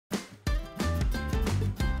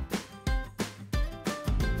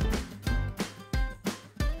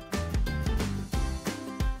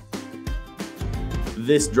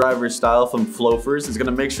This driver style from Floafers is going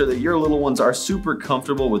to make sure that your little ones are super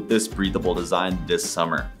comfortable with this breathable design this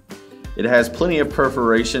summer. It has plenty of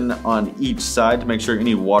perforation on each side to make sure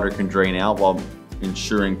any water can drain out while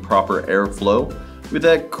ensuring proper airflow with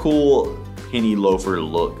that cool penny loafer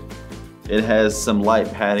look. It has some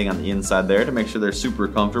light padding on the inside there to make sure they're super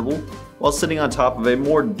comfortable while sitting on top of a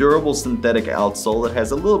more durable synthetic outsole that has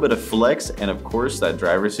a little bit of flex and of course that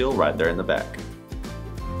driver seal right there in the back.